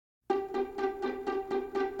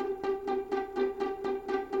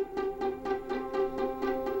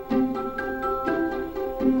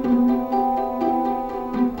Hello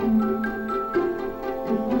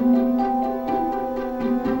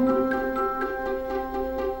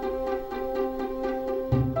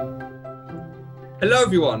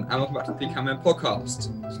everyone, and welcome back to the Three Cameraman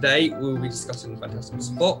Podcast. Today we will be discussing Fantastic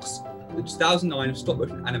Mr. Fox, the 2009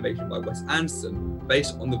 stop-motion animation by Wes Anderson,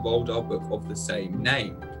 based on the Roald Dahl book of the same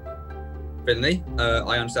name. Finley,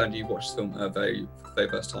 I understand you've watched this film for the very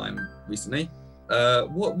first time recently.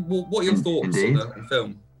 What are your thoughts on the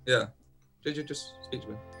film? Yeah, just speak to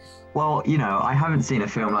me. Well, I haven't seen a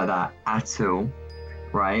film like that at all,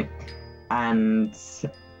 right? And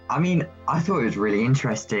I mean, I thought it was really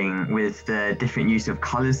interesting with the different use of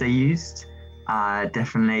colours they used.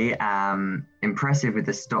 Definitely impressive with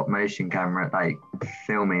the stop motion camera, like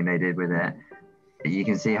filming they did with it. You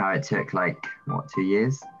can see how it took 2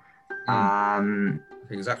 years? I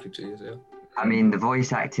think exactly 2 years, yeah. I mean, the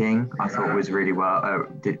voice acting I thought was really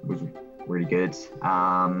was really good.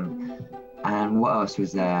 And what else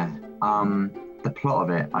was there? The plot of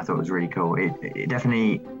it I thought was really cool. It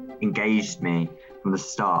definitely engaged me from the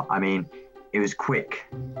start. I mean, it was quick,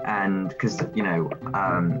 and because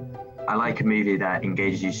I like a movie that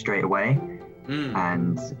engages you straight away,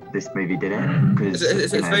 and this movie did it. Because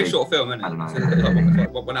it's a very short film, isn't it? I don't know.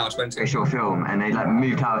 It's 1 hour 20. Very short film, and they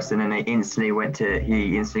moved house, and then he instantly wanted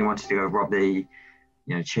to go rob the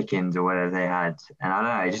chickens or whatever they had, and I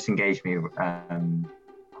don't know, it just engaged me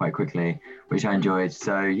quite quickly, which I enjoyed.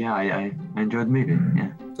 So yeah, I enjoyed the movie.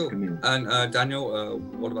 Yeah, cool. Good movie. And Daniel,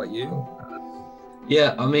 what about you?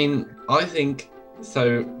 Yeah, I mean, I think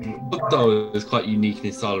so. Roald Dahl is quite unique in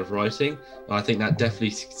his style of writing, and I think that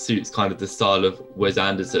definitely suits kind of the style of Wes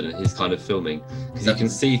Anderson and his kind of filming, because you can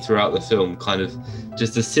see throughout the film kind of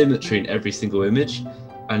just the symmetry in every single image,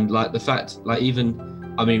 and the fact,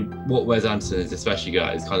 what Wes Anderson is especially good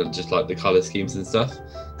at is kind of just the color schemes and stuff.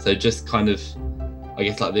 So just kind of, I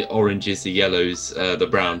guess the oranges, the yellows, the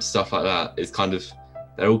browns, stuff like that is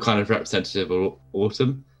they're all kind of representative of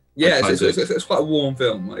autumn. Yeah, it's quite a warm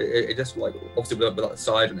film. It just obviously with the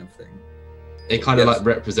side and everything. It kind of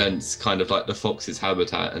represents kind of the fox's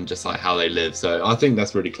habitat and just how they live. So I think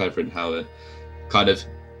that's really clever in how it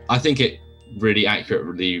I think it really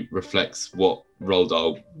accurately reflects what Roald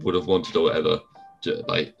Dahl would have wanted or whatever,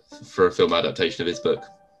 for a film adaptation of his book.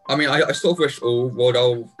 I mean, I sort of wish all Roald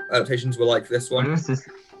Dahl adaptations were like this one.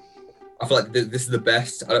 I feel like this is the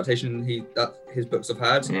best adaptation that his books have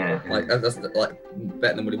had. Yeah. That's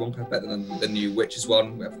better than Willy Wonka, better than the new Witches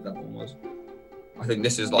one, whatever that one was. I think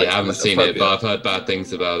this is I haven't seen it, but I've heard bad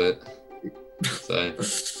things about it. So.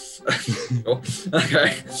 Okay.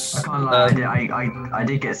 I can't lie. I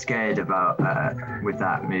did get scared about with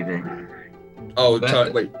that movie. Oh,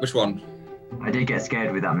 wait, which one? I did get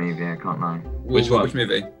scared with that movie. I can't lie. Which one? Which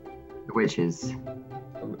movie? The Witches.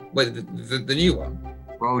 Wait, the new one.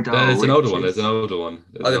 There's an older one. There's an older one.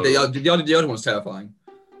 The other one's terrifying.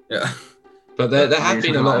 Yeah. But there have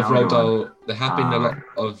been a lot of Roald Dahl. There have been a lot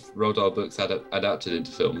of Roald Dahl books adapted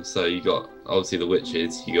into films. So you got obviously The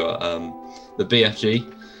Witches. You got the BFG,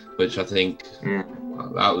 which I think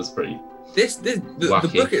that was pretty.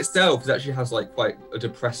 The book itself actually has quite a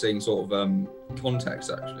depressing sort of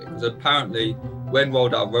context actually, because apparently when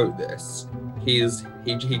Roald Dahl wrote this, he's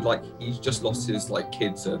just lost his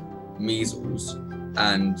kids to measles.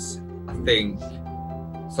 And I think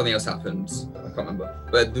something else happened. I can't remember.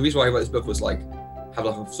 But the reason why I wrote this book was have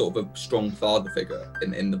a sort of a strong father figure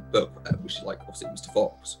in the book, which is obviously Mr.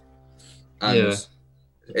 Fox. And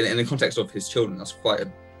in the context of his children, that's quite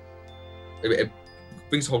it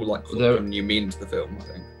brings a whole new meaning to the film, I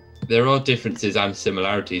think. There are differences and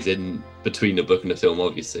similarities in between the book and the film,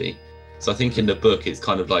 obviously. So I think in the book it's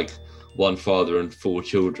kind of one father and 4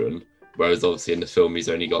 children. Whereas obviously in the film he's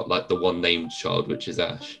only got the one named child, which is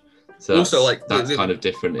Ash. So also that's kind of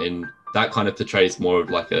different. In that kind of portrays more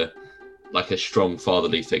of a strong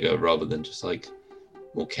fatherly figure rather than just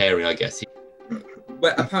more caring, I guess.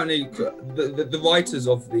 But apparently the writers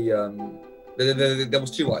of there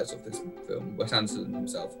was 2 writers of this film, Wes Anderson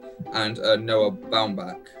himself and Noah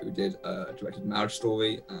Baumbach, who directed Marriage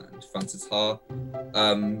Story and Frances Ha.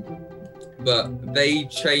 But they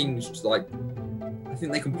changed I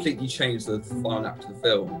think they completely changed the final act of the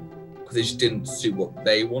film because it just didn't suit what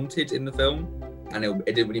they wanted in the film, and it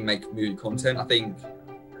didn't really make movie content. I think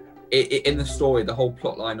in the story, the whole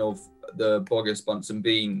plot line of the Boggis Bunsen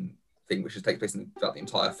Bean thing, which takes place throughout the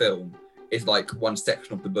entire film, is one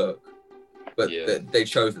section of the book. But they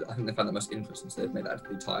chose that. I think they found that most interesting, so they've made that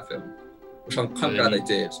the entire film, which I'm kind of glad they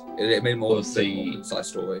did. It made more of a side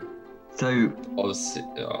story. So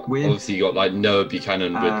obviously you got Noah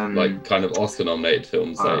Buchanan with kind of Oscar-nominated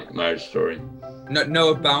films like Marriage Story. No,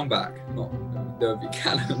 Noah Baumbach, not know if you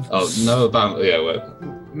can. Oh, no, about yeah. Well.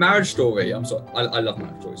 Marriage Story. I'm sorry. I love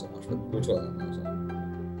Marriage Story so much, but we'll talk about that another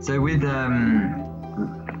time. So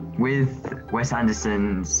with Wes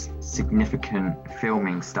Anderson's significant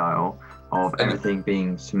filming style of everything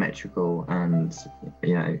being symmetrical and,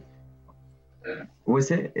 you know,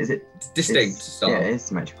 is it distinct style? Yeah, it is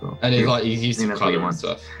symmetrical. And he's used to colour and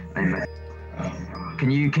stuff. Can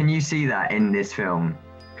you see that in this film?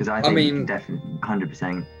 Because I think you can definitely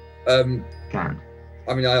 100% can.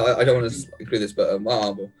 I mean, I don't want to include this, but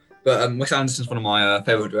Wes Anderson's one of my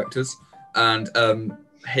favorite directors, and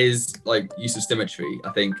his like use of symmetry,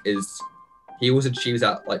 I think, he always achieves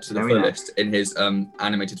that like to the fullest in his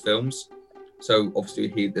animated films. So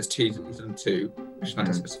obviously there's season 2, which is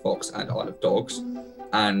Fantastic Mr. Fox and Isle of Dogs,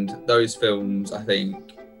 and those films, I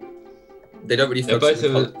think, they don't really focus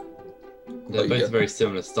on they're both very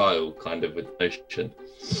similar style, kind of, with motion.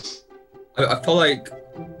 I feel like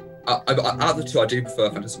out of the two, I do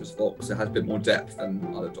prefer Fantastic Mr. Fox. It has a bit more depth than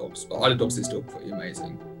Isle of Dogs, but Isle of Dogs is still pretty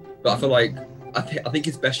amazing. But I feel like I think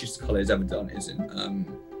his best use of colour he's ever done is in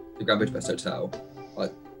the Grand Budapest Hotel.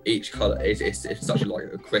 Like each colour, it's such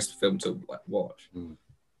a crisp film to watch.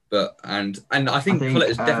 But and I think colour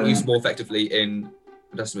is definitely used more effectively in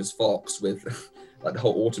Fantastic Mr. Fox with like the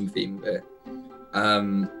whole autumn theme of it.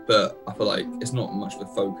 But I feel like it's not much of a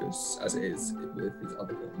focus as it is with his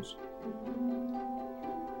other films.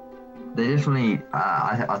 They definitely.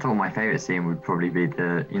 I thought my favourite scene would probably be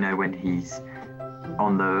when he's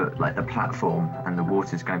on the platform and the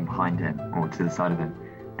water's going behind him or to the side of him,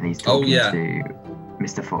 and he's talking to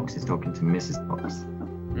Mr. Fox. He's talking to Mrs. Fox.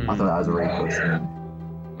 I thought that was a really cool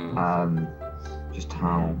scene. Just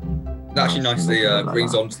how. That actually nicely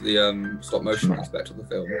brings on to the stop motion aspect of the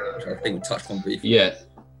film, which I think we touched on briefly. Yeah.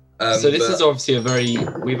 So this is obviously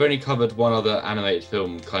we've only covered one other animated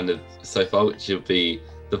film kind of so far, which would be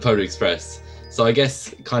The Polar Express. So I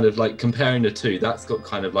guess kind of like comparing the two, that's got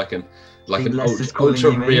kind of like an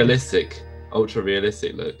ultra realistic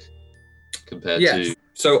look compared to.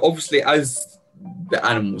 So obviously, as the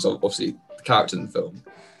animals are obviously the character in the film,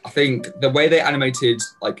 I think the way they animated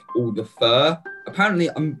like all the fur, apparently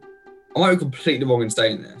I might be completely wrong in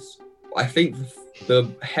saying this, but I think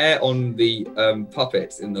the hair on the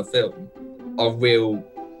puppets in the film are real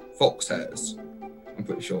fox hairs. I'm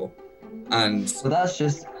pretty sure, and that's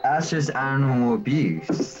just animal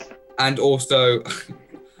abuse. And also,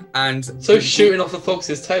 shooting off a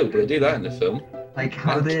fox's tail, but they do that in the film. Like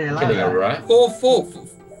how they allow killing that? A rat.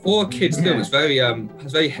 For a kids' film, it's very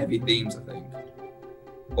has very heavy themes, I think,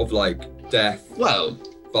 of like death,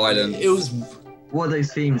 violence. It was. What are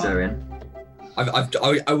those themes are in?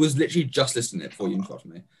 I was literally just listening to it before you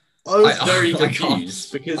interrupted me. I was very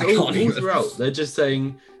confused because all throughout they're just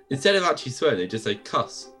saying, instead of actually swearing, they just say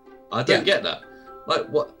cuss. I don't get that. Like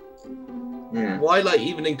what? Yeah. Why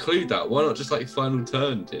even include that? Why not just find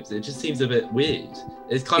alternatives? It just seems a bit weird.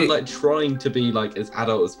 It's kind of like trying to be like as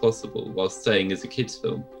adult as possible while staying as a kids'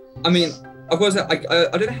 film. I mean, I don't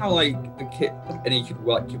know how any kid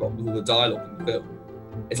would keep up with all the dialogue in the film.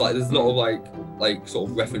 It's like there's a lot of like sort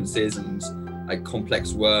of references and like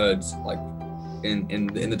complex words like in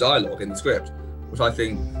the dialogue in the script, which I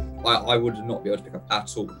think I would not be able to pick up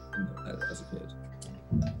at all as a kid.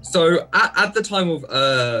 So at the time of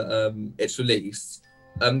its release,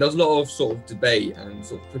 there was a lot of sort of debate and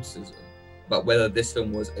sort of criticism about whether this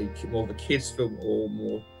film was more of a kids film or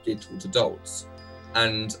more geared towards adults.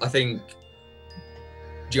 And I think,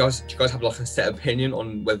 do you guys have like a set opinion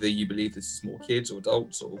on whether you believe this is more kids or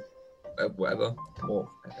adults or whatever, or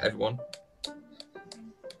everyone?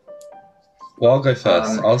 Well, I'll go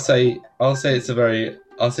first. I'll say it's a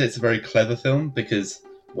very clever film because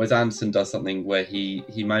Wes Anderson does something where he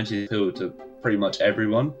manages to appeal to pretty much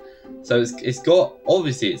everyone. So it's got,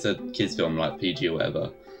 obviously it's a kids film like PG or whatever,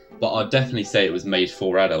 but I'd definitely say it was made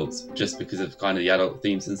for adults just because of kind of the adult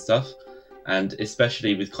themes and stuff, and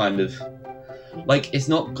especially with kind of like it's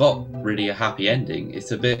not got really a happy ending.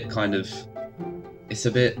 It's a bit kind of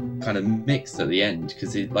mixed at the end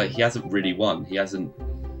because he hasn't really won.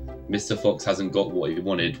 Mr. Fox hasn't got what he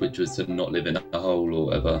wanted, which was to not live in a hole or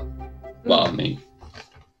whatever. Well, I mean,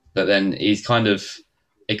 but then it kind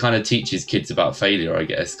of teaches kids about failure, I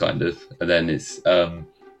guess, kind of. And then it's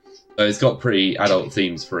got pretty adult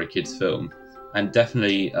themes for a kids' film, and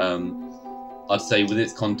definitely, I'd say with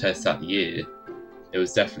its contest that year, it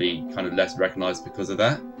was definitely kind of less recognised because of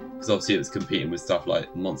that. Because obviously it was competing with stuff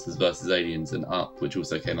like Monsters vs. Aliens and Up, which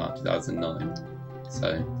also came out in 2009.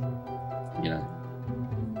 So, you know.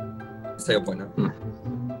 Say your point now.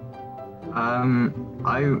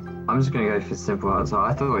 I'm just gonna go for simple answer.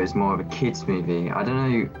 I thought it was more of a kids movie. I don't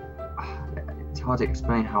know. it's hard to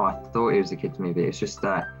explain how I thought it was a kids movie. It's just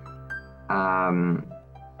that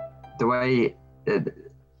the way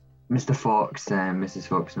Mr. Fox and Mrs.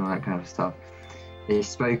 Fox and all that kind of stuff, they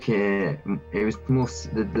spoke it was more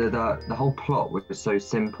the whole plot was so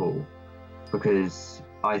simple, because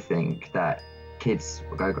I think that kids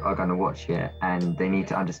are going to watch it and they need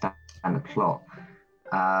to understand the plot.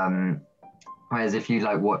 Whereas if you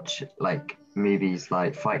like watch like movies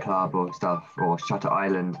like Fight Club or stuff, or Shutter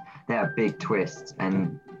Island, they have big twists,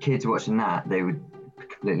 and kids watching that, they would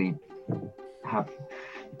completely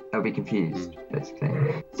they'll be confused,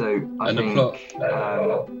 basically. So I think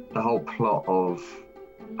the whole plot of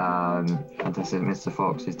Fantastic Mr.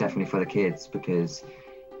 Fox is definitely for the kids, because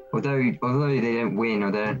although they don't win,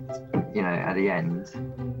 or they don't, you know, at the end,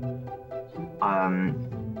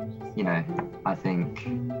 you know, I think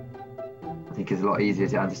it's a lot easier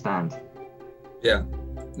to understand. Yeah.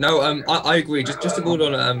 No, I agree. Just to build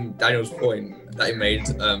on Daniel's point that he made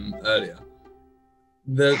earlier,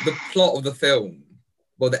 the plot of the film,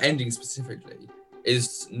 well, the ending specifically,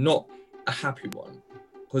 is not a happy one,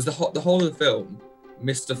 because the whole of the film,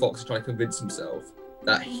 Mr. Fox is trying to convince himself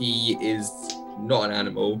that he is not an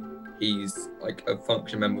animal, he's like a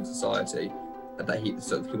functioning member of society, and that he wants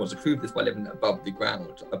to prove this by living above the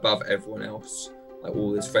ground, above everyone else, like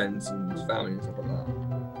all his friends and his family and stuff like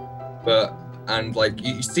that. But and like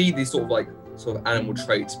you see these sort of animal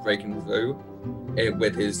traits breaking through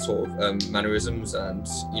with his sort of mannerisms, and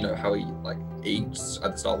you know how he like eats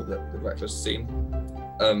at the start of the breakfast scene.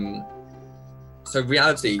 So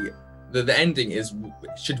reality, the ending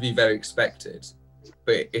should be very expected,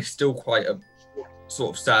 but it's still quite a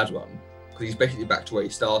sort of sad one, because he's basically back to where he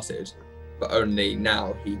started, but only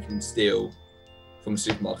now he can steal from a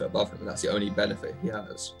supermarket above him, and that's the only benefit he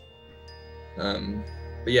has.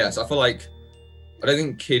 But yes, I feel like I don't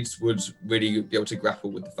think kids would really be able to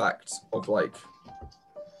grapple with the fact of like,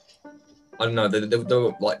 I don't know,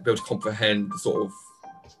 they'll like be able to comprehend the sort of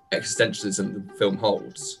existentialism the film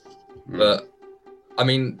holds. But I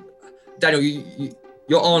mean, Daniel,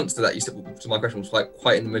 your answer that you said to my question was like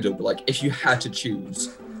quite in the middle. But like, if you had to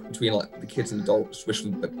choose between like the kids and adults, which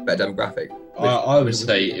was a better demographic, I would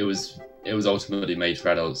say it was ultimately made for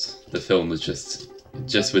adults. The film was just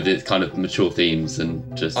with its kind of mature themes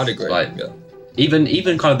and just I'd agree. Like, yeah. Even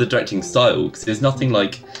kind of the directing style, because there's nothing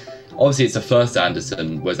like, obviously it's the first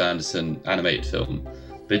Wes Anderson animated film,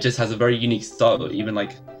 but it just has a very unique style. Even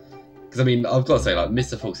like, because I mean, I've got to say, like,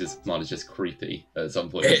 Mr. Fox's smile is just creepy at some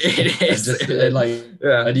point. It is. Just, like,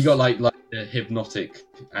 yeah. And you got like a hypnotic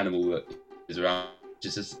animal that is around.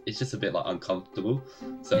 It's just a bit like uncomfortable.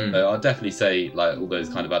 So I'll definitely say like all those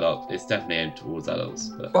kind of adults. It's definitely aimed towards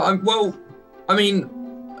adults. But well, I mean,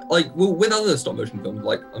 like with other stop motion films,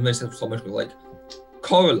 like I'm going to say stop motion, like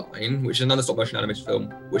Coraline, which is another stop motion animated film,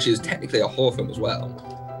 which is technically a horror film as well.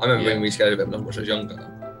 I remember being really scared of it when I was younger.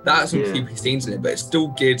 That has some creepy scenes in it, but it's still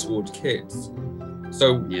geared towards kids.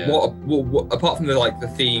 So what apart from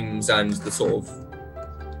the themes and the sort of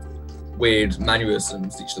weird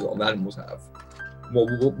mannerisms each of the animals have,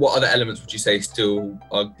 what other elements would you say still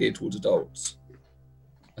are geared towards adults?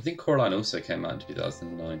 I think Coraline also came out in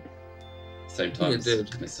 2009, same time as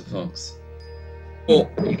Mr. Fox. You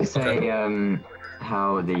could say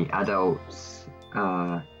how the adults,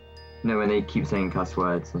 when they keep saying cuss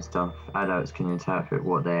words and stuff, adults can interpret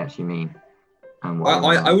what they actually mean. And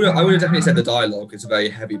I would have definitely said the dialogue is a very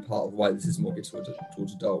heavy part of why this is more geared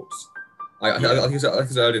towards adults. I think it's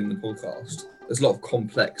earlier in the podcast. There's a lot of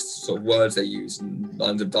complex sort of words they use and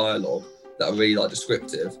lines of dialogue that are really like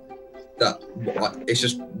descriptive, that it's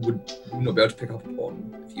just would not be able to pick up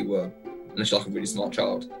upon if you were, unless you're like a really smart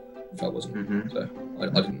child, which I wasn't. So I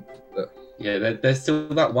didn't. But. Yeah, there's still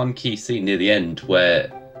that one key scene near the end where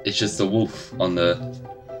it's just a wolf on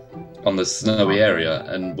the snowy area,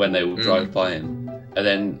 and when they will drive by him, and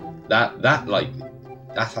then that's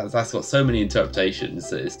got so many interpretations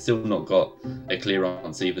that it's still not got a clear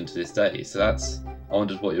answer even to this day. So I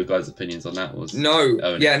wondered what your guys' opinions on that was.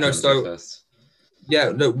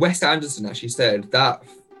 Wes Anderson actually said that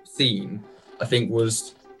scene, I think,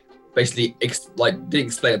 was basically didn't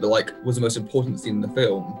explain it, but like was the most important scene in the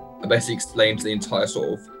film, and basically explains the entire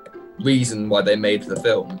sort of reason why they made the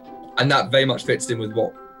film. And that very much fits in with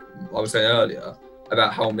what I was saying earlier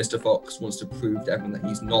about how Mr. Fox wants to prove to everyone that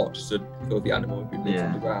he's not just a filthy animal who lives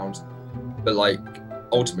on the ground, but like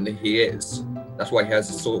ultimately he is. That's why he has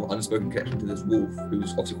this sort of unspoken connection to this wolf,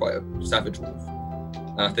 who's obviously quite a savage wolf.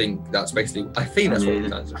 And I think that's what the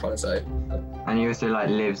fans are trying to say. And he also like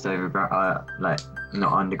lives over, like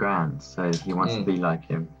not underground, so he wants to be like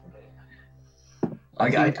him.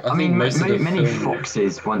 I mean, many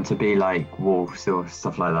foxes want to be like wolves or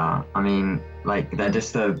stuff like that. I mean, like they're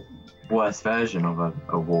just a worse version of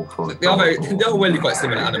a wolf. Or they're really quite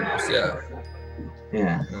similar animals, yeah.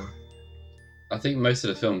 Yeah. I think most of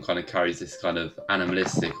the film kind of carries this kind of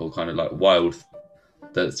animalistic or kind of like wild.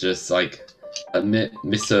 That's just like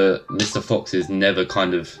Mr. Fox is never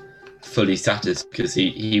kind of fully satisfied because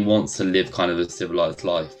he wants to live kind of a civilized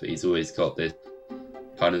life, but he's always got this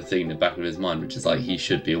kind of thing in the back of his mind, which is like he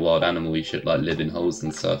should be a wild animal. He should like live in holes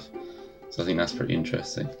and stuff. So I think that's pretty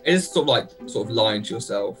interesting. It is sort of lying to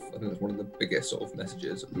yourself. I think that's one of the biggest sort of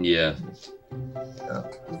messages. Yeah.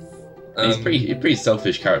 He's pretty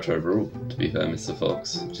selfish character overall, to be fair, Mr.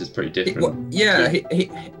 Fox, which is pretty different.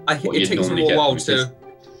 It takes a while to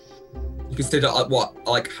consider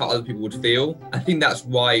how other people would feel. I think that's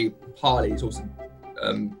why partly it's also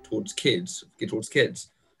towards kids.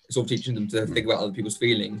 It's sort of teaching them to think about other people's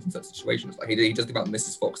feelings in such situations. Like he does think about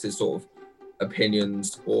Mrs. Fox's sort of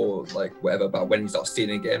opinions or like whatever about when he starts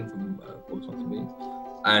stealing again from what something means,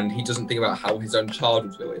 and he doesn't think about how his own child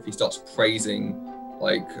would feel if he starts praising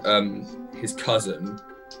like his cousin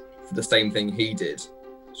for the same thing he did,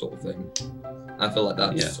 sort of thing. I feel like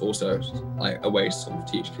that's also like a way to sort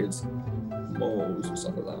of teach kids morals and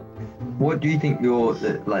stuff like that. What do you think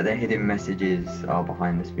the hidden messages are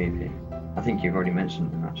behind this movie? I think you've already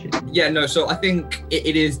mentioned them actually. Yeah, no. So I think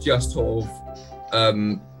it is just sort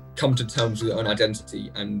of come to terms with your own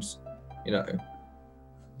identity, and you know,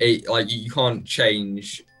 you can't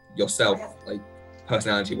change yourself like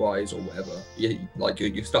personality-wise or whatever.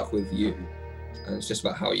 You're stuck with you, and it's just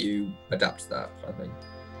about how you adapt to that. I think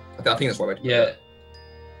that's why.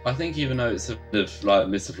 I think even though it's sort of like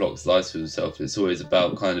Mr. Fox lies with himself, it's always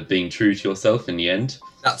about kind of being true to yourself in the end.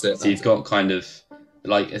 That's it. So you've got kind of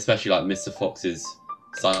like, especially like Mr. Fox's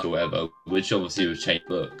son or whatever, which obviously was changed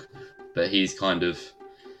look, but he's kind of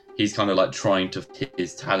like trying to hit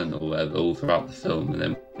his talent or whatever all throughout the film, and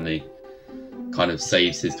then when he kind of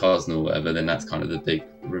saves his cousin or whatever, then that's kind of the big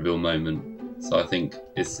reveal moment. So I think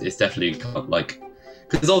it's definitely like,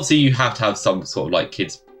 because obviously you have to have some sort of like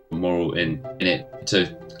kids moral in it to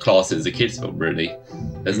class it as a kids film. Really,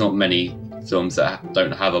 there's not many films that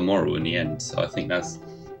don't have a moral in the end. So I think that's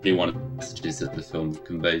really one of the messages that the film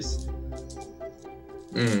conveys.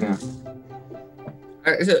 Yeah.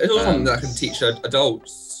 It's also something that can teach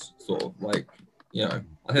adults, sort of like, you know.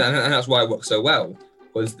 I think that's why it works so well,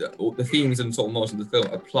 because the themes and sort of morals of the film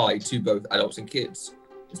apply to both adults and kids.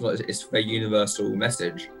 It's a universal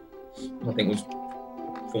message. I think was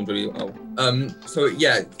performed really well. So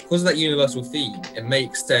yeah, because of that universal theme, it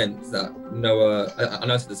makes sense that Noah. I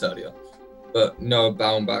know I said this earlier, but Noah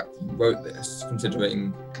Baumbach wrote this,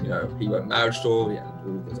 considering, you know, he wrote Marriage Story and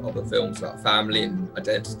all those other films about family and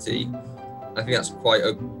identity. I think that's quite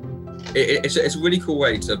it's a really cool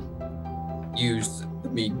way to use the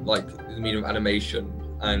medium of animation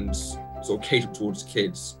and sort of cater towards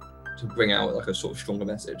kids to bring out like a sort of stronger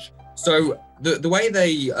message. So the way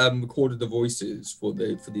they recorded the voices for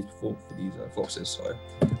these foxes,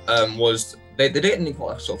 was they did it in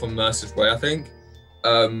quite a sort of immersive way, I think.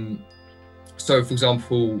 So for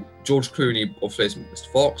example, George Clooney obviously plays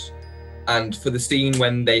Mr. Fox, and for the scene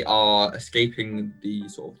when they are escaping the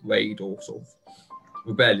sort of raid or sort of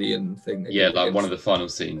rebellion thing. Like one of the final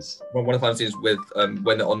scenes. One of the final scenes with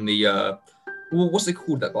when they're on the what's it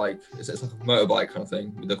called, that bike? It's like a motorbike kind of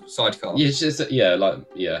thing with a sidecar. Yeah, it's just bike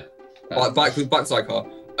sidecar.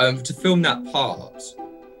 To film that part,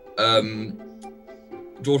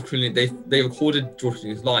 George Clooney, they recorded George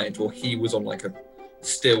Clooney's lines where he was on like a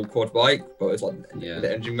still quad bike, but it was like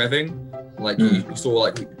the engine revving. Like you saw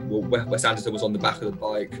like Wes Anderson was on the back of the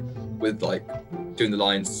bike with like doing the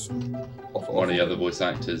lines off one of the other voice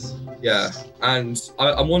actors. Yeah, and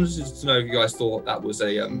I wanted to know if you guys thought that was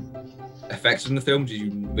a effect in the film. Did you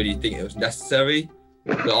really think it was necessary?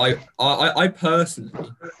 But I personally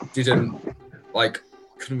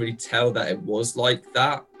couldn't really tell that it was like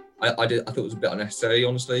that. I thought it was a bit unnecessary,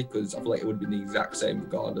 honestly, because I feel like it would have been the exact same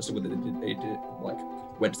regardless of whether they did like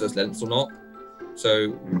went to those lengths or not.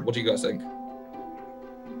 So what do you guys think?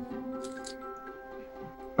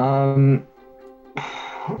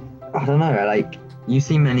 I don't know. Like, you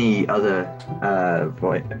see many other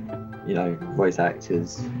voice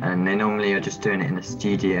actors, and they normally are just doing it in a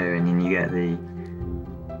studio, and then you get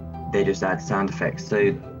they just add sound effects.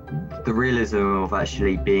 So the realism of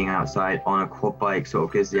actually being outside on a quad bike sort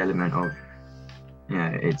of gives the element of, you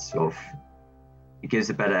know, it gives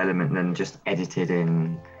a better element than just edited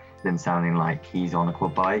in them sounding like he's on a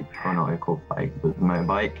quad bike, or not a quad bike, but a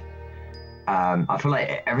motorbike. I feel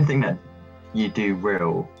like everything that you do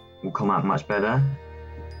real will come out much better.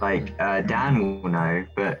 Like Dan will know,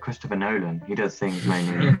 but Christopher Nolan, he does things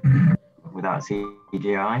mainly without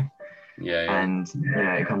CGI, and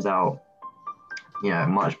it comes out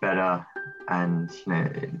much better and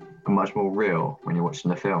much more real when you're watching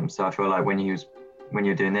the film. So I feel like when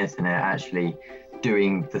you're doing this and they're actually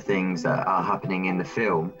doing the things that are happening in the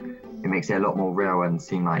film, it makes it a lot more real and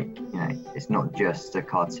seem like it's not just a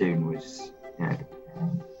cartoon with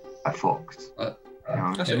a fox.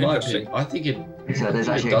 That's in my opinion, I think it. So there's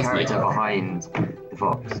actually a character behind the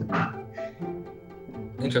fox.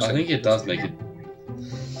 Interesting. I think it does make it.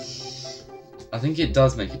 I think it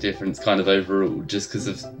does make a difference, kind of overall, just because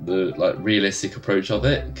of the realistic approach of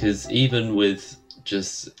it. Because even with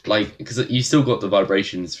because you still got the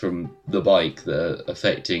vibrations from the bike that are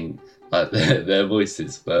affecting their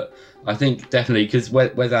voices, but I think definitely because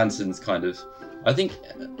Wes Anderson's kind of, I think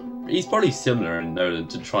he's probably similar in Nolan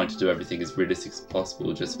to trying to do everything as realistic as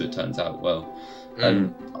possible, just so it turns out well.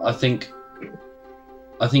 And I think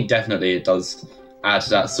definitely it does add to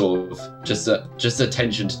that sort of just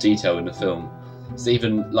attention to detail in the film. So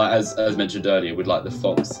even as mentioned earlier, with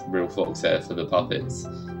the real fox hair for the puppets,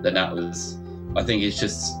 then I think it's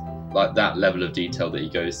just that level of detail that he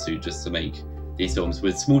goes to just to make these films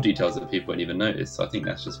with small details that people won't even notice. So I think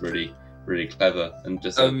that's just really, really clever and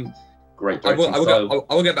just great directing style.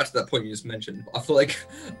 I will get back to that point you just mentioned. I feel like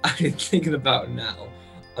thinking about it now,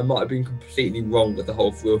 I might have been completely wrong with the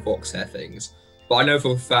whole real fox hair things. But I know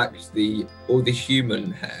for a fact all the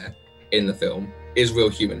human hair in the film is real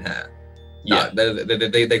human hair. Yeah,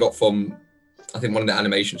 they got from, I think, one of the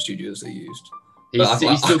animation studios they used. I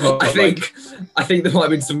think there might have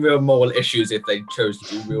been some real moral issues if they chose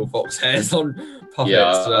to do real fox hairs on puppets.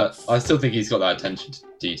 Yeah, I still think he's got that attention to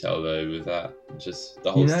detail though with that, just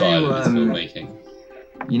the whole style of his filmmaking.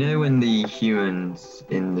 You know when the humans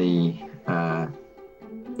in the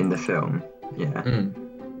film,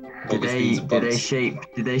 did they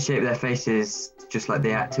shape their faces just like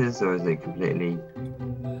the actors, or is it completely?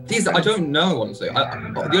 I don't know, honestly.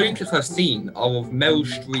 The only clips I've seen are of Meryl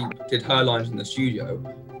Streep did her lines in the studio,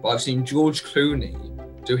 but I've seen George Clooney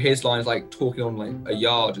do his lines talking on a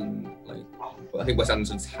yard and I think Wes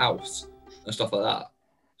Anderson's house and stuff like that.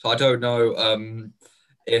 So I don't know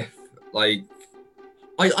if I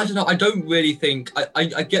don't know. I don't really think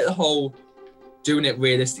I get the whole doing it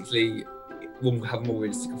realistically will have a more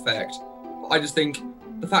realistic effect. But I just think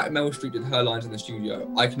the fact that Meryl Streep did her lines in the studio,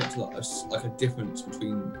 I connect to a difference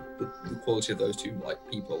between the quality of those two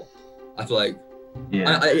people. I feel like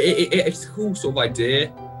it's a cool sort of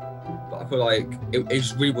idea, but I feel like it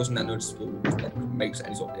just really wasn't that noticeable that makes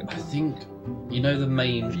any sort of impact. I think the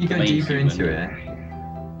main. If you go deeper into it.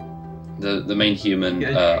 The main human,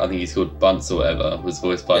 I think he's called Bunce or whatever, was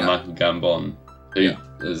voiced by Michael Gambon, who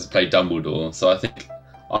has played Dumbledore. So I think,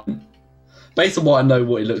 based on what I know,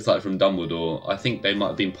 what he looks like from Dumbledore, I think they might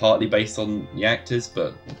have been partly based on the actors,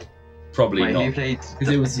 but probably not. Because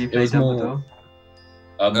it was more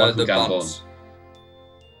Michael Gambon.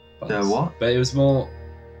 The what? But it was more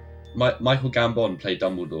Michael Gambon played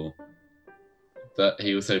Dumbledore, but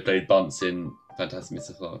he also played Bunce in Fantastic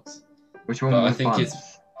Mr. Fox. Which one? I think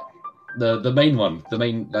it's the main one, the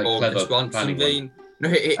main clever planning one. No,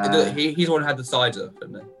 he's the one who had the cider,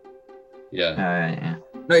 didn't he? Yeah.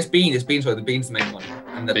 No, it's Bean. Sorry, the Bean's the main one,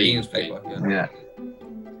 and the Bean's played by yeah.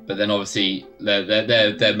 But then obviously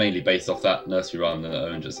they're mainly based off that nursery rhyme that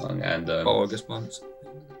Owen just sung, and August Months.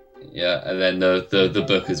 Yeah, and then the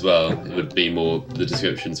book as well. It would be more the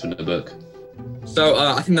descriptions from the book. So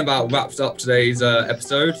I think that about wraps up today's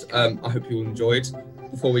episode. I hope you all enjoyed.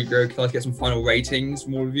 Before we go, can I get some final ratings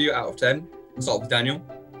from all of you out of 10? I'll start with Daniel.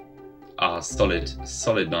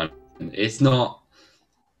 Solid 9. It's not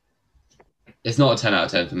a 10 out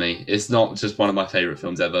of 10 for me. It's not just one of my favourite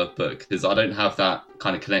films ever, but because I don't have that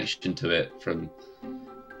kind of connection to it from...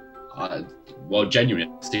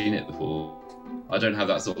 genuinely, I've seen it before. I don't have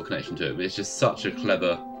that sort of connection to it, but it's just such a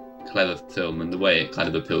clever film, and the way it kind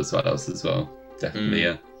of appeals to adults as well. Definitely,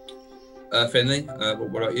 yeah. Finley,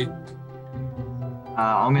 what about you?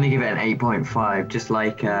 I'm going to give it an 8.5, just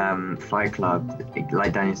like Fight Club.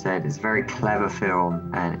 Like Daniel said, it's a very clever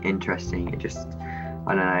film and interesting. It just,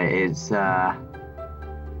 I don't know,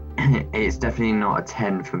 it's definitely not a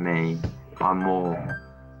 10 for me. I'm more,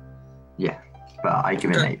 but I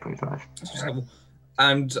give it an 8.5.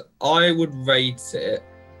 And I would rate it,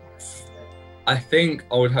 I think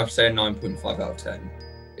I would have to say a 9.5 out of 10.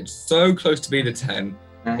 It's so close to being a 10.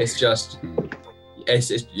 It's just, I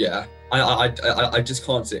just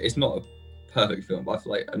can't say it's not a perfect film, but I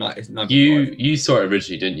feel like it's 9.5. You saw it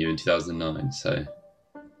originally, didn't you, in 2009? So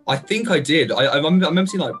I think I did. I remember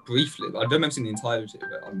seeing like briefly, but I don't remember seeing the entirety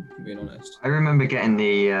of it. I'm being honest. I remember getting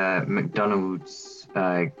the McDonald's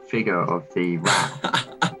figure of the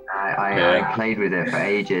rat. I played with it for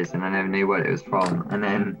ages, and I never knew what it was from. And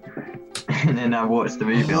then I watched the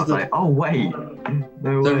movie. And I was like, oh wait,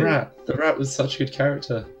 no way. The rat was such a good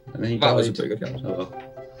character, and then he That died. was a pretty good character. Oh.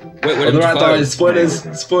 William The rat Dafoe. dies.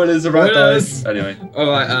 Spoilers. The rat dies. Anyway. All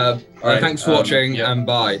right. Thanks for watching, and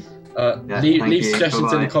bye. Leave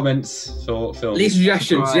suggestions in the comments for films. Leave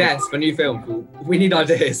suggestions, Subscribe. yes, for new film. We need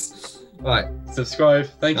ideas. Right. Subscribe.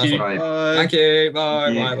 Thank you. Right. Bye. Thank you. Bye.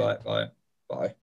 Thank you. Bye. Bye. Bye. Bye.